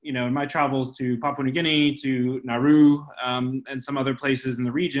in my travels to Papua New Guinea, to Nauru, and some other places in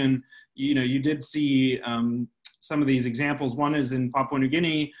the region, you did see some of these examples. One is in Papua New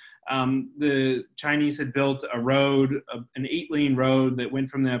Guinea. The Chinese had built a road, an 8-lane road that went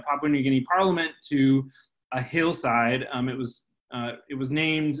from the Papua New Guinea Parliament to a hillside. It was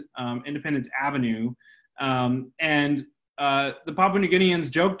named Independence Avenue, and the Papua New Guineans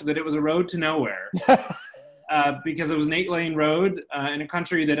joked that it was a road to nowhere because it was an 8-lane road in a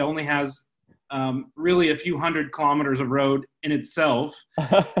country that only has really a few hundred kilometers of road in itself,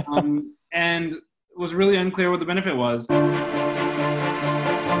 and it was really unclear what the benefit was.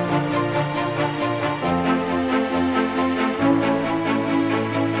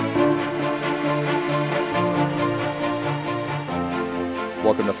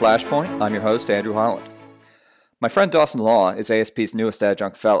 Welcome to Flashpoint. I'm your host, Andrew Holland. My friend Dawson Law is ASP's newest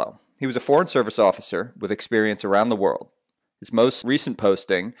adjunct fellow. He was a Foreign Service officer with experience around the world. His most recent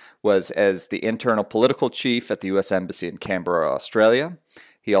posting was as the internal political chief at the U.S. Embassy in Canberra, Australia.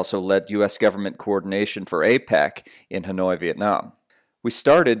 He also led U.S. government coordination for APEC in Hanoi, Vietnam. We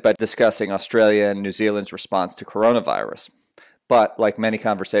started by discussing Australia and New Zealand's response to coronavirus. But, like many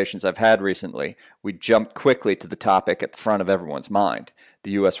conversations I've had recently, we jumped quickly to the topic at the front of everyone's mind,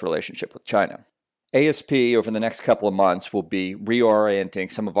 the U.S. relationship with China. ASP, over the next couple of months, will be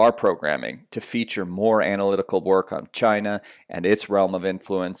reorienting some of our programming to feature more analytical work on China and its realm of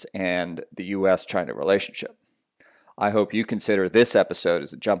influence and the U.S.-China relationship. I hope you consider this episode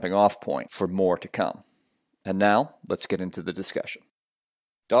as a jumping-off point for more to come. And now, let's get into the discussion.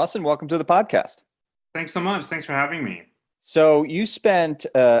 Dawson, welcome to the podcast. Thanks so much. Thanks for having me. So you spent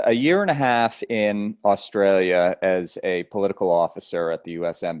a year and a half in Australia as a political officer at the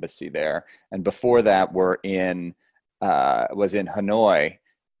U.S. Embassy there, and before that was in Hanoi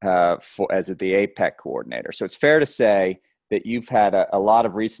as the APEC coordinator. So it's fair to say that you've had a lot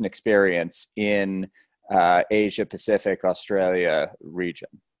of recent experience in Asia Pacific, Australia region.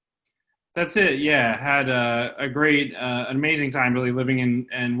 That's it. Yeah, had a great, an amazing time really living in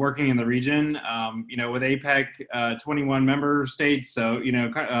and working in the region. With APEC, 21 member states, so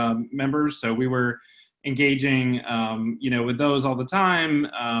members. So we were engaging, with those all the time,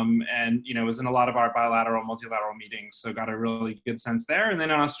 and was in a lot of our bilateral, multilateral meetings. So got a really good sense there. And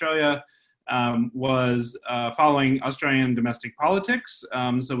then in Australia, was following Australian domestic politics.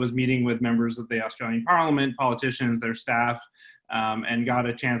 So was meeting with members of the Australian Parliament, politicians, their staff. And got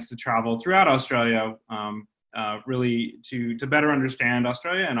a chance to travel throughout Australia, really to better understand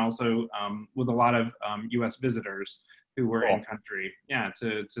Australia, and also with a lot of U.S. visitors who were in country,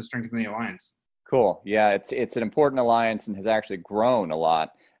 to strengthen the alliance. Cool. Yeah, it's an important alliance and has actually grown a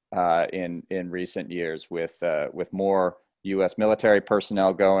lot in recent years with more U.S. military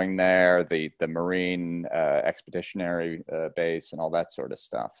personnel going there, the Marine expeditionary base, and all that sort of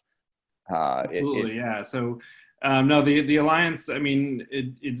stuff. Absolutely, yeah. So. No, the alliance, I mean,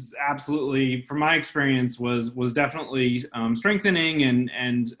 it's absolutely, from my experience, was definitely strengthening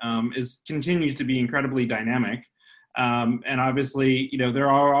and continues to be incredibly dynamic. And obviously, there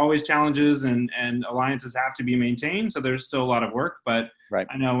are always challenges and alliances have to be maintained. So there's still a lot of work. But right.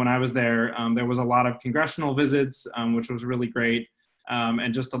 I know when I was there, there was a lot of congressional visits, which was really great.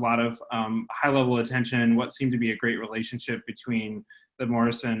 And just a lot of high-level attention, what seemed to be a great relationship between the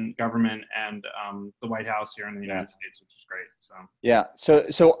Morrison government and the White House here in the United States, which was great. So yeah,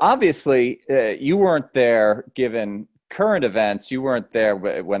 so obviously you weren't there given current events. You weren't there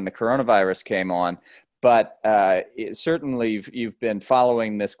when the coronavirus came on, but certainly you've been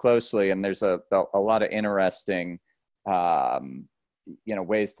following this closely, and there's a lot of interesting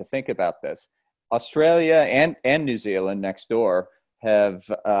ways to think about this. Australia and New Zealand next door have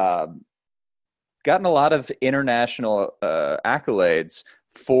gotten a lot of international accolades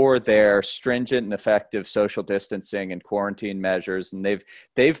for their stringent and effective social distancing and quarantine measures, and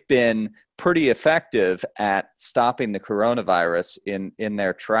they've been pretty effective at stopping the coronavirus in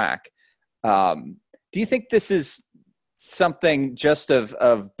their track. Do you think this is something just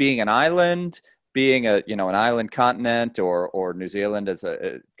of being an island, being an island continent, or New Zealand as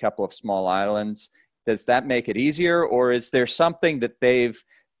a couple of small islands? Does that make it easier, or is there something that they've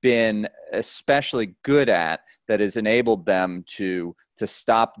been especially good at that has enabled them to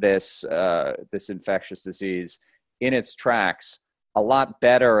stop this infectious disease in its tracks a lot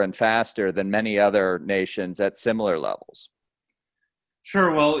better and faster than many other nations at similar levels?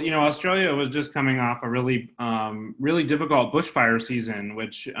 Sure. Well, Australia was just coming off a really difficult bushfire season,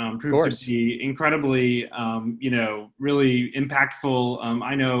 which proved to be incredibly, really impactful.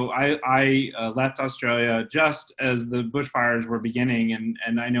 I know I left Australia just as the bushfires were beginning,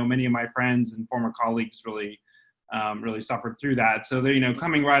 and I know many of my friends and former colleagues really really suffered through that. So they're,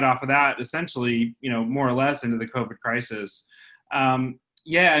 coming right off of that, essentially, more or less into the COVID crisis.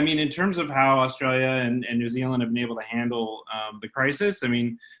 Yeah, I mean, in terms of how Australia and New Zealand have been able to handle the crisis, I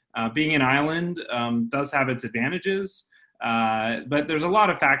mean, being an island does have its advantages, but there's a lot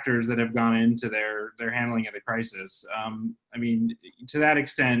of factors that have gone into their handling of the crisis. I mean, to that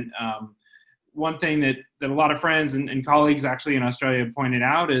extent, one thing that a lot of friends and colleagues actually in Australia have pointed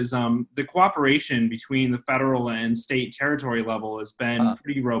out is the cooperation between the federal and state territory level has been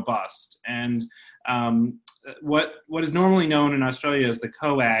pretty robust. And what is normally known in Australia as the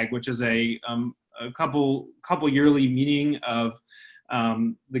COAG, which is a couple yearly meeting of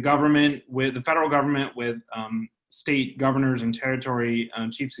the government with the federal government with state governors and territory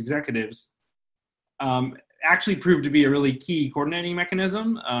chiefs executives, actually proved to be a really key coordinating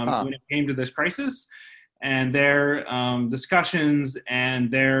mechanism when it came to this crisis. And their discussions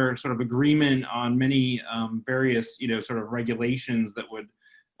and their sort of agreement on many various, sort of regulations that would,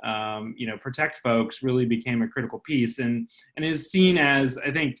 protect folks really became a critical piece and is seen as,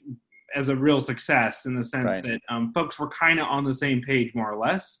 I think, as a real success in the sense that folks were kind of on the same page, more or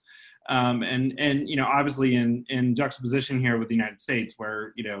less. And obviously in juxtaposition here with the United States,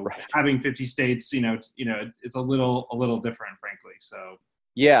 where having 50 states, it's a little different, frankly. So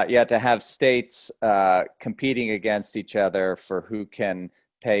yeah, to have states competing against each other for who can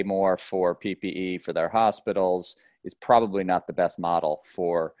pay more for PPE for their hospitals is probably not the best model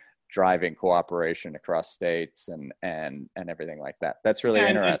for driving cooperation across states and everything like that. That's really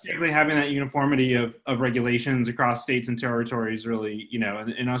interesting. Particularly having that uniformity of regulations across states and territories really,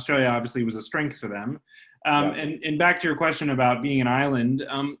 in Australia obviously was a strength for them. And back to your question about being an island,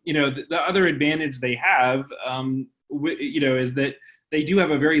 the other advantage they have, is that they do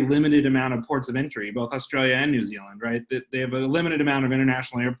have a very limited amount of ports of entry, both Australia and New Zealand, right? That they have a limited amount of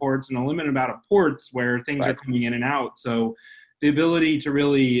international airports and a limited amount of ports where things are coming in and out. So the ability to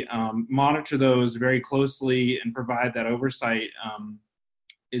really monitor those very closely and provide that oversight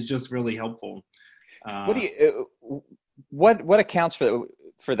is just really helpful. What accounts for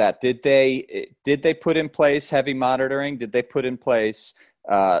that? Did they put in place heavy monitoring? Did they put in place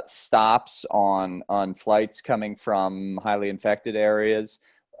stops on flights coming from highly infected areas?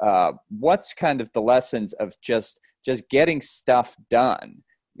 What's kind of the lessons of just getting stuff done,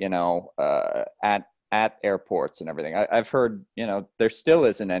 at airports and everything? I've heard, there still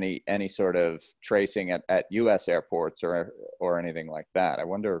isn't any sort of tracing at U.S. airports or anything like that. I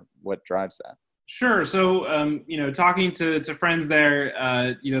wonder what drives that. Sure. So, talking to friends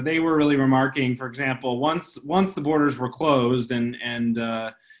there, they were really remarking, for example, once the borders were closed and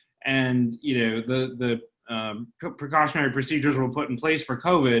the precautionary procedures were put in place for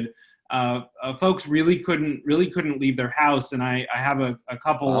COVID, folks really couldn't leave their house. And I have a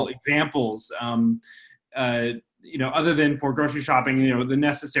couple examples, other than for grocery shopping, the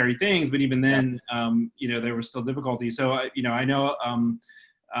necessary things, but even then, there was still difficulty. So, I know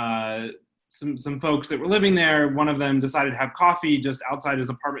some folks that were living there. One of them decided to have coffee just outside his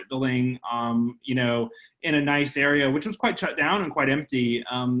apartment building, in a nice area, which was quite shut down and quite empty.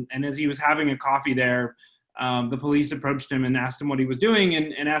 And as he was having a coffee there, the police approached him and asked him what he was doing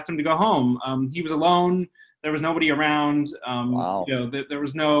and asked him to go home. He was alone. There was nobody around. There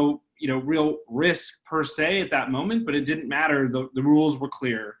was no, real risk per se at that moment, but it didn't matter. The rules were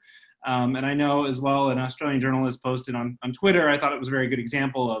clear. And I know as well, an Australian journalist posted on Twitter, I thought it was a very good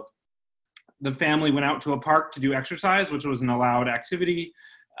example of the family went out to a park to do exercise, which was an allowed activity.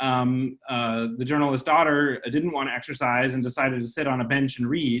 The journalist's daughter didn't want to exercise and decided to sit on a bench and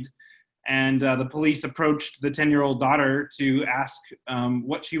read. And the police approached the 10-year-old daughter to ask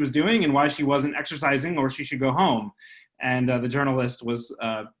what she was doing and why she wasn't exercising or she should go home. And the journalist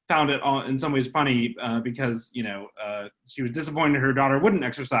found it all in some ways funny because, she was disappointed her daughter wouldn't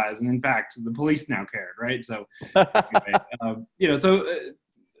exercise. And in fact, the police now cared, right? So, anyway,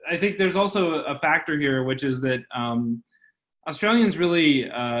 I think there's also a factor here, which is that Australians really,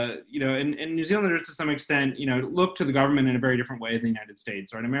 and New Zealanders to some extent, look to the government in a very different way than the United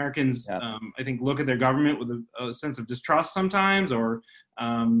States, right? Americans, I think, look at their government with a sense of distrust sometimes, or,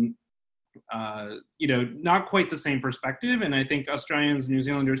 not quite the same perspective. And I think Australians and New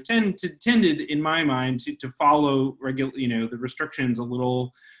Zealanders tended, in my mind, to follow the restrictions a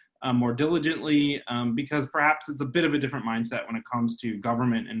little more diligently, because perhaps it's a bit of a different mindset when it comes to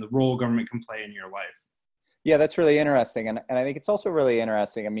government and the role government can play in your life. Yeah, that's really interesting. And I think it's also really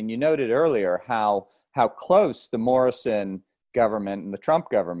interesting. I mean, you noted earlier how close the Morrison government and the Trump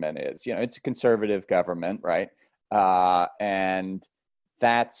government is. It's a conservative government, right? And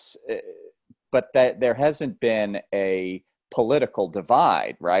but there hasn't been a political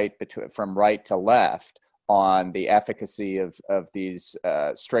divide, right, from right to left on the efficacy of these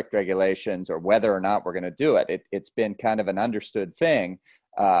strict regulations or whether or not we're going to do it. It's been kind of an understood thing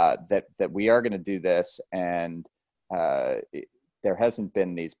that we are going to do this, and there hasn't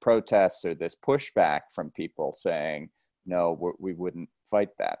been these protests or this pushback from people saying, no, we wouldn't fight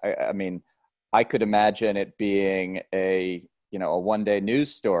that. I mean, I could imagine it being a one-day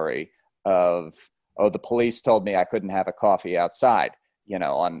news story of, oh, the police told me I couldn't have a coffee outside,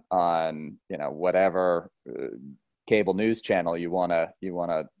 on whatever cable news channel you want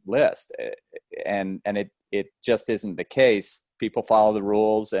to list, and it just isn't the case. People follow the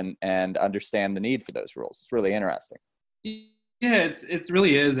rules and understand the need for those rules. It's really interesting. Yeah, it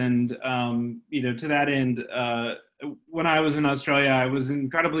really is, and to that end, when I was in Australia, I was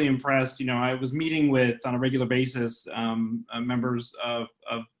incredibly impressed. I was meeting with on a regular basis members of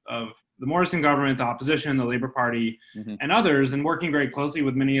the Morrison government, the opposition, the Labour Party, and others, and working very closely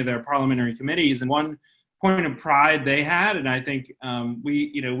with many of their parliamentary committees. And one point of pride they had, and I think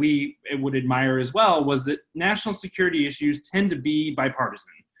we would admire as well, was that national security issues tend to be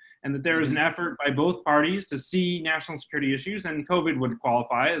bipartisan, and that there is an effort by both parties to see national security issues, and COVID would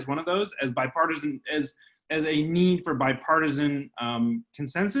qualify as one of those, as bipartisan, as a need for bipartisan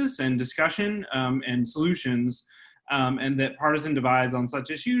consensus and discussion and solutions. And that partisan divides on such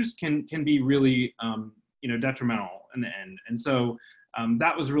issues can be really, detrimental in the end. And so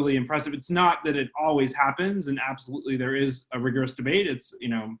that was really impressive. It's not that it always happens, and absolutely there is a rigorous debate. It's,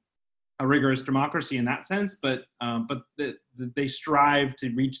 a rigorous democracy in that sense, but they strive to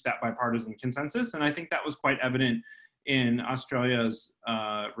reach that bipartisan consensus. And I think that was quite evident in Australia's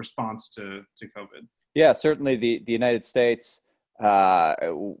response to COVID. Yeah, certainly the United States,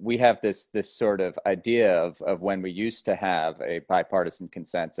 we have this sort of idea of when we used to have a bipartisan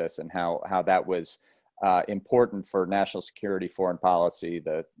consensus and how that was important for national security, foreign policy,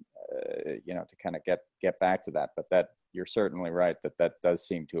 to kind of get back to that. But that you're certainly right that does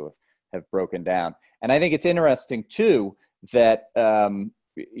seem to have broken down. And I think it's interesting too that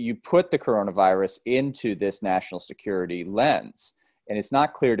you put the coronavirus into this national security lens, and it's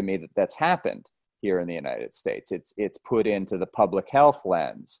not clear to me that that's happened here in the United States. It's put into the public health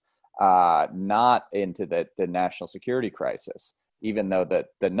lens, not into the national security crisis, even though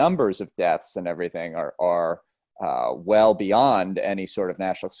the numbers of deaths and everything are well beyond any sort of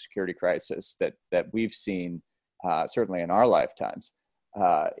national security crisis that we've seen, certainly in our lifetimes.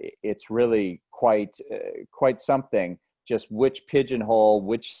 It's really quite something, just which pigeonhole,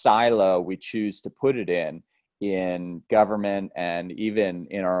 which silo we choose to put it in government and even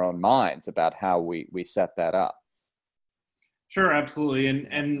in our own minds about how we set that up. Sure, absolutely,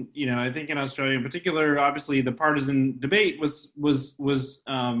 and I think in Australia in particular, obviously the partisan debate was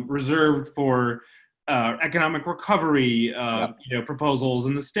reserved for economic recovery, proposals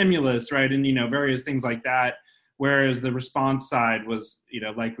and the stimulus, right, and various things like that. Whereas the response side was,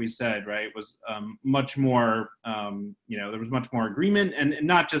 like we said, right, was much more, there was much more agreement, and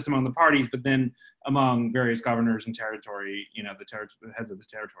not just among the parties, but then among various governors and territory, the heads of the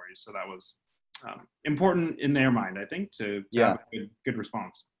territories. So that was important in their mind, I think, to have a good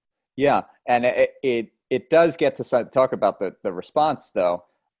response. Yeah, and it does get to talk about the response, though.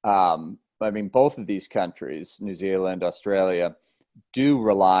 I mean, both of these countries, New Zealand, Australia, do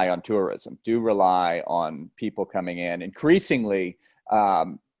rely on tourism, do rely on people coming in, increasingly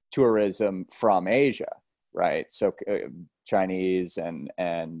tourism from Asia, right? So Chinese and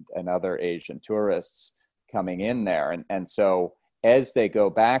other Asian tourists coming in there. And so as they go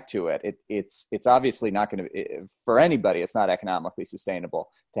back to it's obviously not going to, for anybody, it's not economically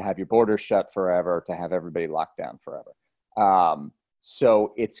sustainable to have your borders shut forever, to have everybody locked down forever.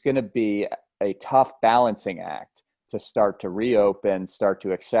 So it's going to be a tough balancing act to start to reopen, start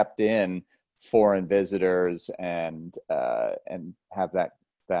to accept in foreign visitors, and have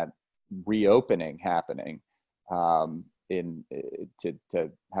that reopening happening to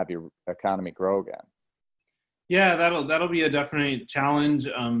have your economy grow again. Yeah, that'll be a definite challenge.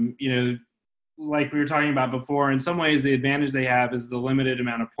 Like we were talking about before, in some ways the advantage they have is the limited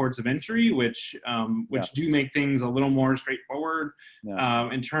amount of ports of entry, which do make things a little more straightforward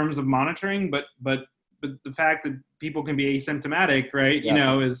in terms of monitoring. But the fact that people can be asymptomatic, right,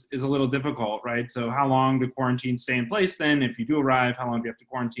 is a little difficult, right? So how long do quarantines stay in place then? If you do arrive, how long do you have to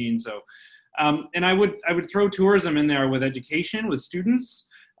quarantine? So, and I would throw tourism in there with education, with students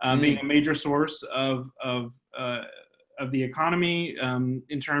being a major source of the economy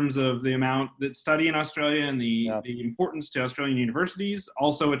in terms of the amount that study in Australia and the importance to Australian universities.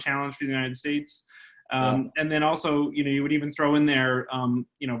 Also a challenge for the United States. And then also, you would even throw in there,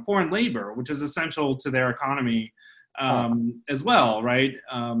 foreign labor, which is essential to their economy. as well, right?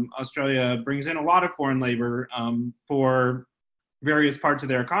 Australia brings in a lot of foreign labor for various parts of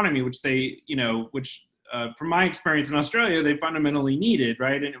their economy, which from my experience in Australia, they fundamentally needed,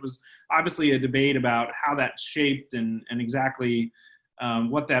 right? And it was obviously a debate about how that's shaped and exactly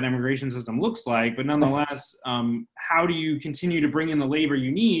what that immigration system looks like. But nonetheless, how do you continue to bring in the labor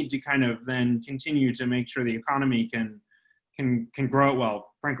you need to kind of then continue to make sure the economy can grow,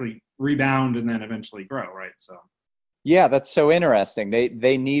 well, frankly, rebound and then eventually grow, right? So. Yeah, that's so interesting.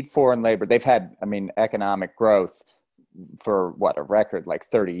 They need foreign labor. They've had, economic growth for a record like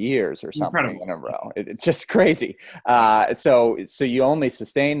 30 years or something. Incredible. In a row. It's just crazy. So you only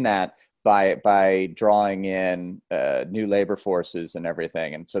sustain that by drawing in new labor forces and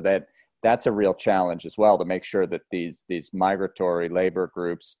everything, and so that's a real challenge as well, to make sure that these migratory labor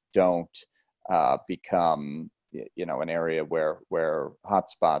groups don't become an area where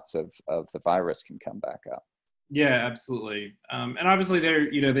hotspots of the virus can come back up. Yeah, absolutely. And obviously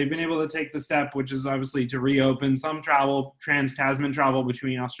they've been able to take the step, which is obviously to reopen some travel, trans-Tasman travel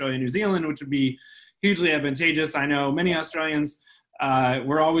between Australia and New Zealand, which would be hugely advantageous. I know many Australians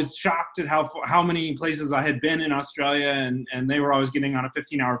were always shocked at how many places I had been in Australia, and they were always getting on a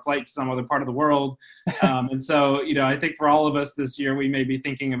 15-hour flight to some other part of the world. And so, I think for all of us this year, we may be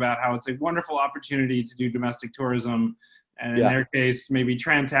thinking about how it's a wonderful opportunity to do domestic tourism, and in their case, maybe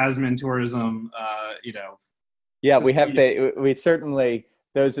trans-Tasman tourism, Yeah, we certainly,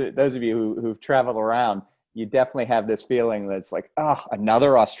 those of you who've traveled around, you definitely have this feeling that's like, oh,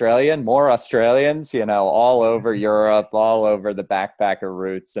 another Australian, more Australians, all over Europe, all over the backpacker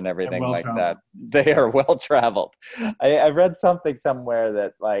routes and everything like that. They are well traveled. I read something somewhere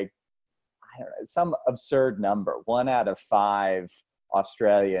that, like, I don't know, some absurd number, 1 out of 5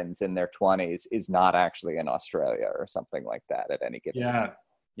 Australians in their 20s is not actually in Australia or something like that at any given time.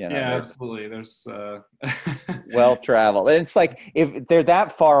 Absolutely. There's well traveled. And it's like, if they're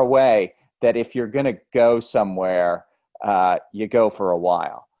that far away, that if you're going to go somewhere, you go for a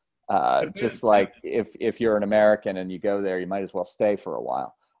while. Just like if you're an American and you go there, you might as well stay for a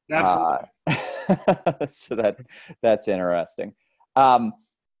while. Absolutely. So that's interesting.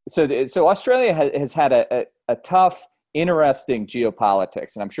 So Australia has had a tough, interesting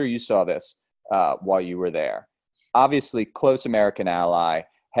geopolitics, and I'm sure you saw this while you were there. Obviously, close American ally,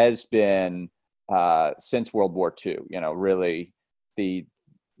 has been since World War II. Really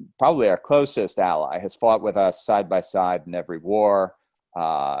probably our closest ally, has fought with us side by side in every war,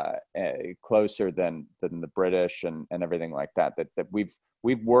 closer than the British and everything like that. That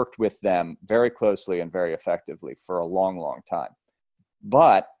we've worked with them very closely and very effectively for a long, long time.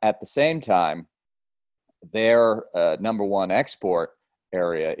 But at the same time, their number one export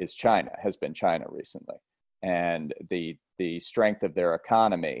area has been China recently. And the strength of their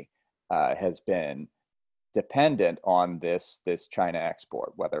economy has been dependent on this China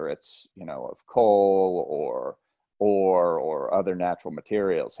export, whether it's of coal or other natural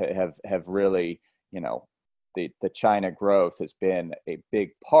materials. Have really, the China growth has been a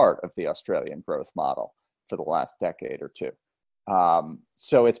big part of the Australian growth model for the last decade or two.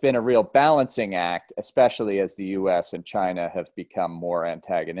 So it's been a real balancing act, especially as the U.S. and China have become more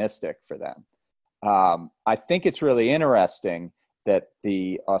antagonistic for them. I think it's really interesting that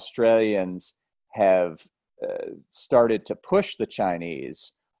the Australians have started to push the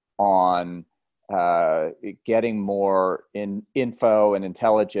Chinese on getting more info and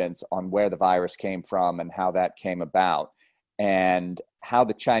intelligence on where the virus came from and how that came about, and how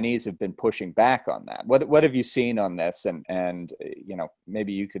the Chinese have been pushing back on that. What have you seen on this? And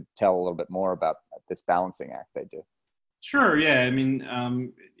maybe you could tell a little bit more about this balancing act they do. Sure. Yeah.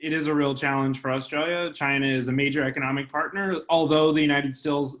 It is a real challenge for Australia. China is a major economic partner, although the United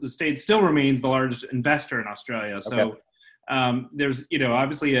States still remains the largest investor in Australia. So there's,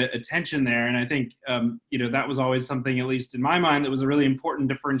 obviously a tension there. And I think, that was always something, at least in my mind, that was a really important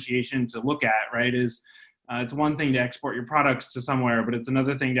differentiation to look at, right? It's one thing to export your products to somewhere, but it's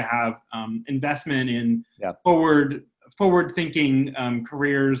another thing to have investment in forward-thinking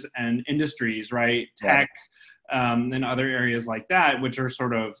careers and industries, right? Tech. And other areas like that, which are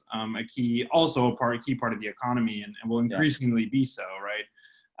sort of a key part of the economy, and will increasingly be so, right?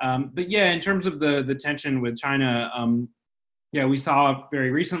 But in terms of the tension with China, we saw very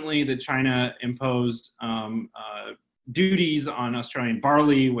recently that China imposed duties on Australian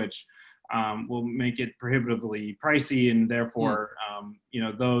barley, which will make it prohibitively pricey, and therefore,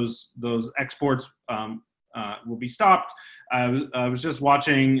 those exports will be stopped. I was just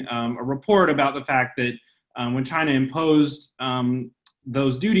watching a report about the fact that when China imposed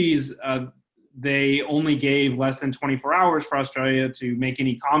those duties, they only gave less than 24 hours for Australia to make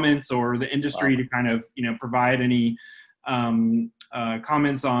any comments, or the industry to kind of, provide any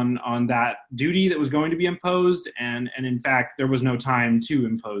comments on that duty that was going to be imposed. And in fact, there was no time to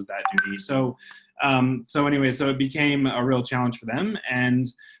impose that duty. So it became a real challenge for them. And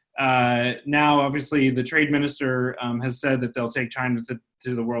now, obviously, the trade minister has said that they'll take China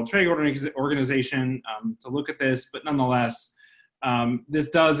to the World Trade Organization to look at this. But nonetheless, this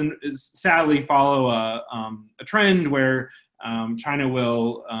does sadly follow a trend where China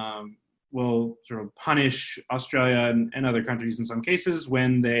will sort of punish Australia and other countries in some cases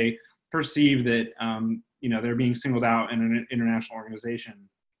when they perceive that they're being singled out in an international organization.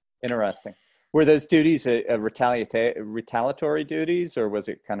 Interesting. Were those duties retaliatory duties, or was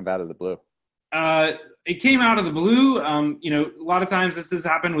it kind of out of the blue? It came out of the blue. A lot of times this has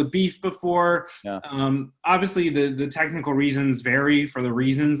happened with beef before. Yeah. Obviously, the technical reasons vary for the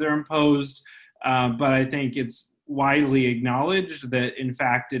reasons they're imposed, but I think it's widely acknowledged that, in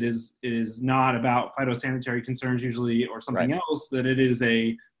fact, it is not about phytosanitary concerns usually or something else, that it is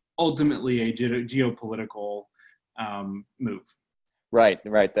ultimately a geopolitical move. Right.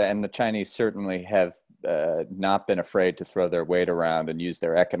 And the Chinese certainly have not been afraid to throw their weight around and use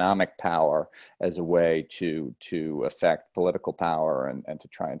their economic power as a way to affect political power and to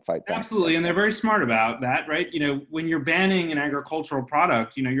try and fight that. Absolutely. And they're very smart about that, right? When you're banning an agricultural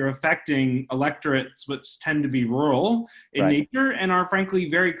product, you're affecting electorates which tend to be rural in nature and are frankly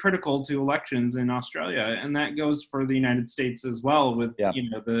very critical to elections in Australia. And that goes for the United States as well with,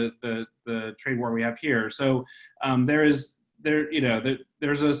 the trade war we have here. So there's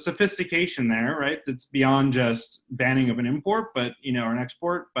a sophistication there, right? That's beyond just banning of an import, or an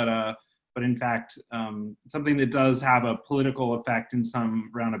export, but in fact, something that does have a political effect in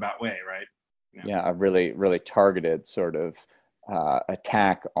some roundabout way, right? Yeah, a really, really targeted sort of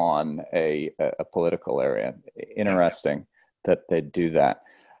attack on a political area. Interesting that they do that.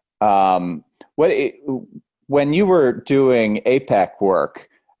 When you were doing APEC work,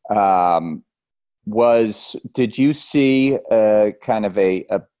 did you see kind of an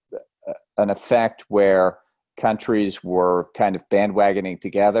effect where countries were kind of bandwagoning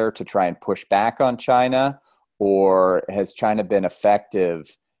together to try and push back on China, or has China been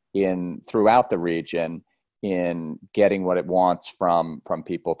effective throughout the region in getting what it wants from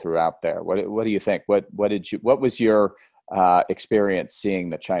people throughout there? What do you think? What was your experience seeing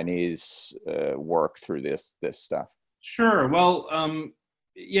the Chinese work through this stuff? Sure. Well,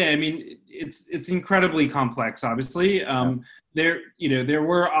 yeah, I mean, it's incredibly complex, obviously. There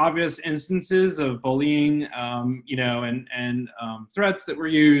were obvious instances of bullying, and threats that were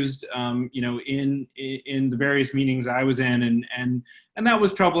used, in the various meetings I was in, and that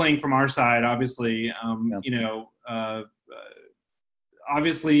was troubling from our side, obviously.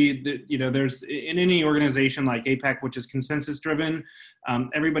 Obviously, there's in any organization like APEC, which is consensus driven,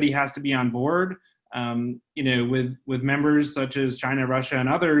 everybody has to be on board. With members such as China, Russia, and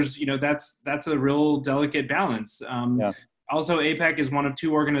others, that's a real delicate balance. Also, APEC is one of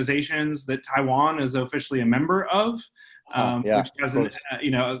two organizations that Taiwan is officially a member of, which has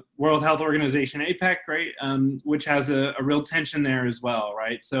World Health Organization, APEC, right? Which has a real tension there as well,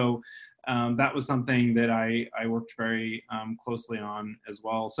 right? So that was something that I worked very closely on as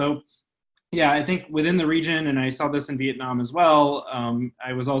well. So yeah, I think within the region, and I saw this in Vietnam as well,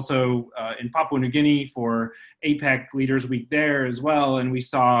 I was also in Papua New Guinea for APEC Leaders Week there as well, and we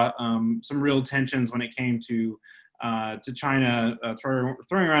saw some real tensions when it came to China throwing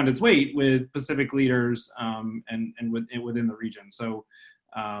around its weight with Pacific leaders and within the region. So,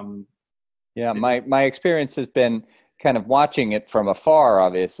 my experience has been kind of watching it from afar.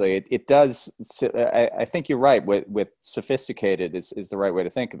 Obviously, it does. I think you're right. With sophisticated is the right way to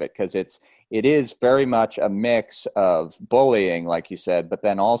think of it, because it is very much a mix of bullying, like you said, but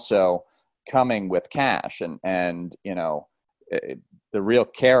then also coming with cash and the real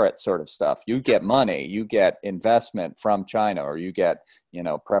carrot sort of stuff. You get money, you get investment from China, or you get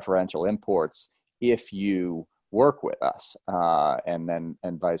preferential imports if you work with us,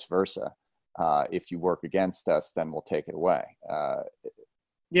 and vice versa. If you work against us, then we'll take it away.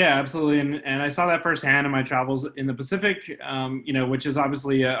 Yeah, absolutely. And I saw that firsthand in my travels in the Pacific, which is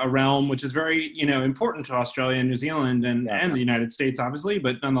obviously a realm which is very, important to Australia and New Zealand and the United States, obviously,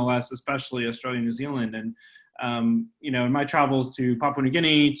 but nonetheless, especially Australia and New Zealand. And, in my travels to Papua New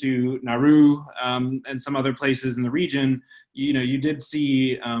Guinea, to Nauru, and some other places in the region, you did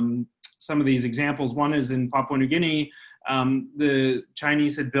see some of these examples. One is in Papua New Guinea. The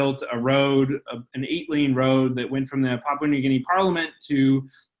Chinese had built a road, an 8-lane road that went from the Papua New Guinea Parliament to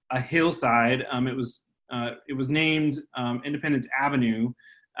a hillside. It was named Independence Avenue,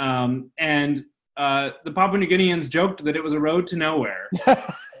 And the Papua New Guineans joked that it was a road to nowhere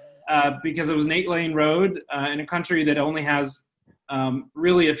because it was an 8-lane road in a country that only has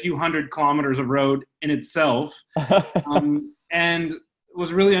really a few hundred kilometers of road in itself, and it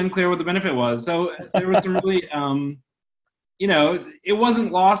was really unclear what the benefit was. So there was some really, it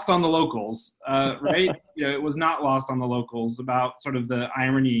wasn't lost on the locals, right? It was not lost on the locals about sort of the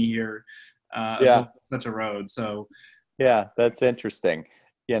irony here of such a road. So yeah, that's interesting.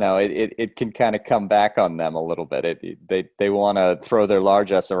 It can kind of come back on them a little bit. They want to throw their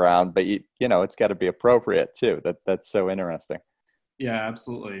largesse around, but it's got to be appropriate too. That's so interesting. Yeah,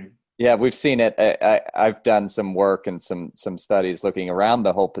 absolutely. Yeah, we've seen it. I've done some work and some studies looking around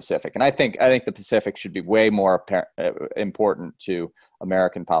the whole Pacific, and I think the Pacific should be way more important to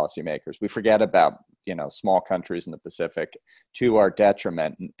American policymakers. We forget about small countries in the Pacific to our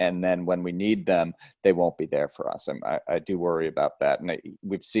detriment, and then when we need them, they won't be there for us. I do worry about that, and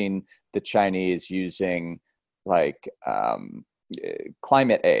we've seen the Chinese using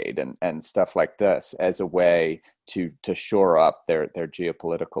climate aid and stuff like this as a way to shore up their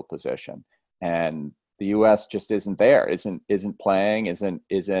geopolitical position, and the U.S. just isn't there, isn't playing,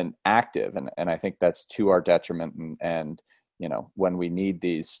 isn't active, and I think that's to our detriment. And when we need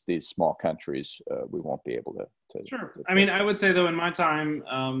these small countries, we won't be able to. Sure. I mean, I would say though, in my time,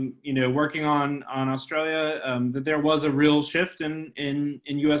 working on Australia, that there was a real shift in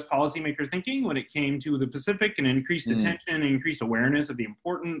U.S. policymaker thinking when it came to the Pacific, and increased attention, increased awareness of the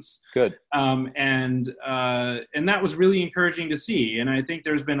importance. Good. And that was really encouraging to see. And I think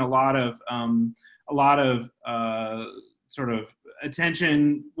there's been a lot of sort of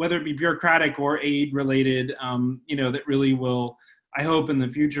attention, whether it be bureaucratic or aid related, that really will, I hope, in the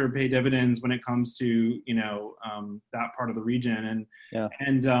future pay dividends when it comes to that part of the region.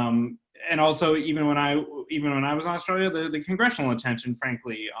 And also even when I was in Australia, the congressional attention,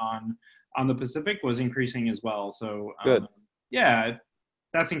 frankly, on the Pacific was increasing as well. So good. Yeah,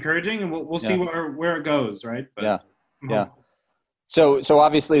 that's encouraging, and we'll see where it goes, right? But, yeah. So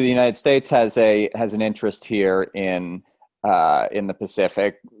obviously the United States has an interest here in the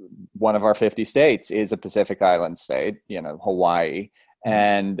Pacific. One of our 50 states is a Pacific Island state, Hawaii.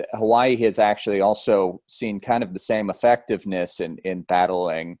 And Hawaii has actually also seen kind of the same effectiveness in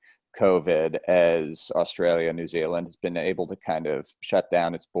battling COVID as Australia. New Zealand has been able to kind of shut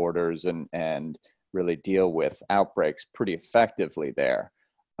down its borders and really deal with outbreaks pretty effectively there.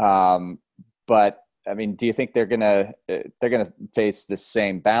 But I mean, do you think they're gonna face the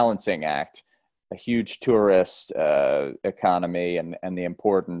same balancing act? A huge tourist economy and the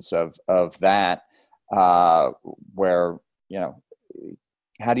importance of that, where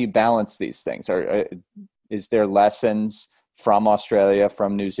how do you balance these things? Is there lessons from Australia,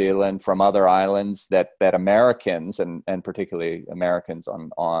 from New Zealand, from other islands that Americans and particularly Americans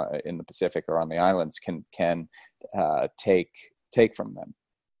on in the Pacific or on the islands can take from them?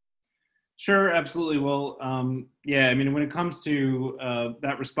 Sure, absolutely. Well, I mean, when it comes to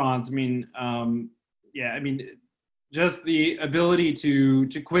that response, just the ability to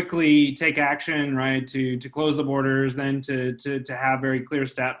quickly take action, right? To close the borders, then to have very clear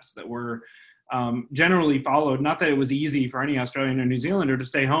steps that were generally followed. Not that it was easy for any Australian or New Zealander to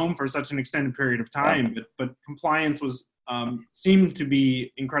stay home for such an extended period of time, but compliance was seemed to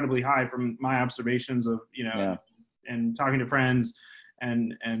be incredibly high from my observations of and talking to friends.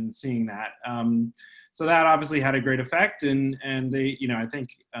 And seeing that, so that obviously had a great effect, and they, I think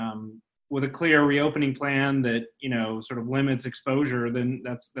with a clear reopening plan that sort of limits exposure, then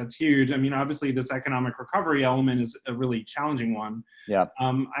that's huge. I mean, obviously this economic recovery element is a really challenging one. Yeah.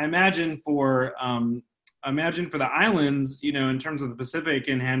 I imagine for the islands, in terms of the Pacific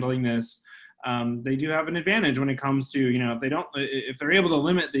in handling this, they do have an advantage when it comes to if they're able to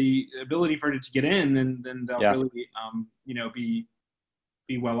limit the ability for it to get in, then they'll really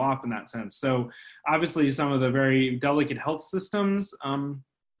be well off in that sense. So obviously some of the very delicate health systems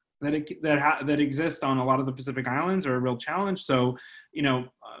that exist on a lot of the Pacific Islands are a real challenge. So,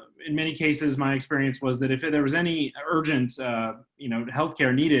 in many cases, my experience was that if there was any urgent,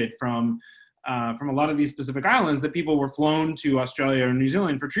 healthcare needed from a lot of these Pacific Islands, that people were flown to Australia or New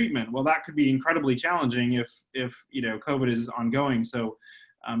Zealand for treatment. Well, that could be incredibly challenging if COVID is ongoing. So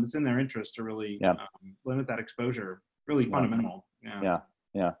it's in their interest to really limit that exposure. Really fundamental.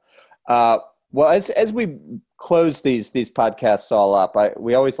 Yeah. Well, as we close these podcasts all up,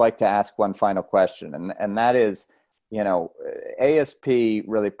 we always like to ask one final question, and that is, ASP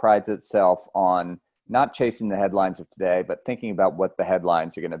really prides itself on not chasing the headlines of today, but thinking about what the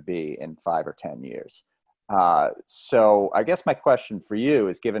headlines are going to be in 5 or 10 years. So I guess my question for you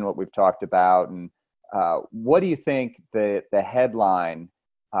is, given what we've talked about, and what do you think the headline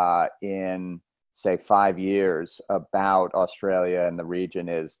in, say, 5 years about Australia and the region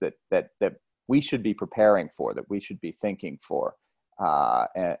is that we should be preparing for, that we should be thinking for,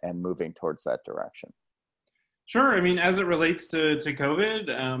 and moving towards that direction? Sure. I mean, as it relates to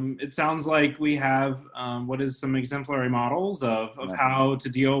COVID, it sounds like we have what is some exemplary models of Yeah. how to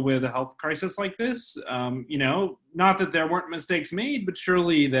deal with a health crisis like this. Not that there weren't mistakes made, but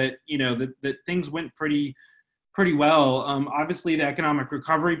surely that, that things went pretty well. Obviously, the economic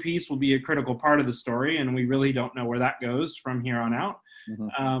recovery piece will be a critical part of the story, and we really don't know where that goes from here on out.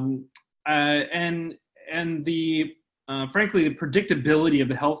 Mm-hmm. And the frankly, the predictability of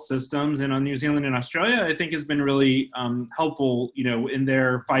the health systems in New Zealand and Australia, I think, has been really helpful, in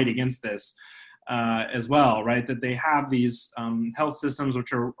their fight against this as well, right? That they have these health systems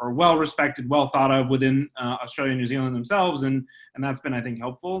which are well respected, well thought of within Australia and New Zealand themselves, and that's been, I think,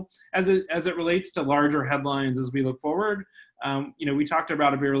 helpful as it relates to larger headlines as we look forward. We talked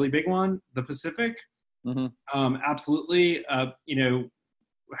about a really big one, the Pacific. Mm-hmm. Absolutely,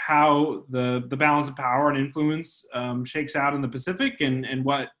 how the balance of power and influence shakes out in the Pacific, and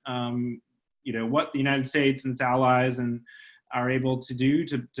what what the United States and its allies and are able to do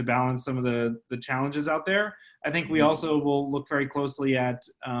to balance some of the challenges out there. I think we also will look very closely at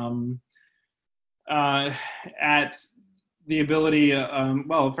the ability,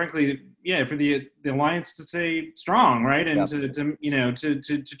 frankly, for the alliance to stay strong, right, and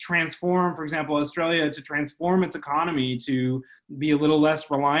to transform, for example, Australia to transform its economy to be a little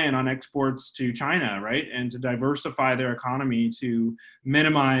less reliant on exports to China, right, and to diversify their economy to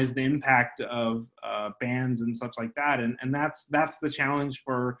minimize the impact of bans and such like that, and that's the challenge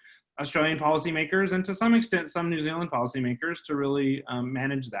for Australian policymakers and to some extent some New Zealand policymakers to really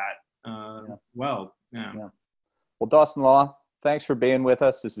manage that well. Yeah. Well, Dawson Law, thanks for being with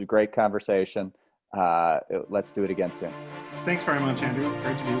us. This was a great conversation. Let's do it again soon. Thanks very much, Andrew.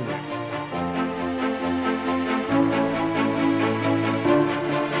 Great to be with you.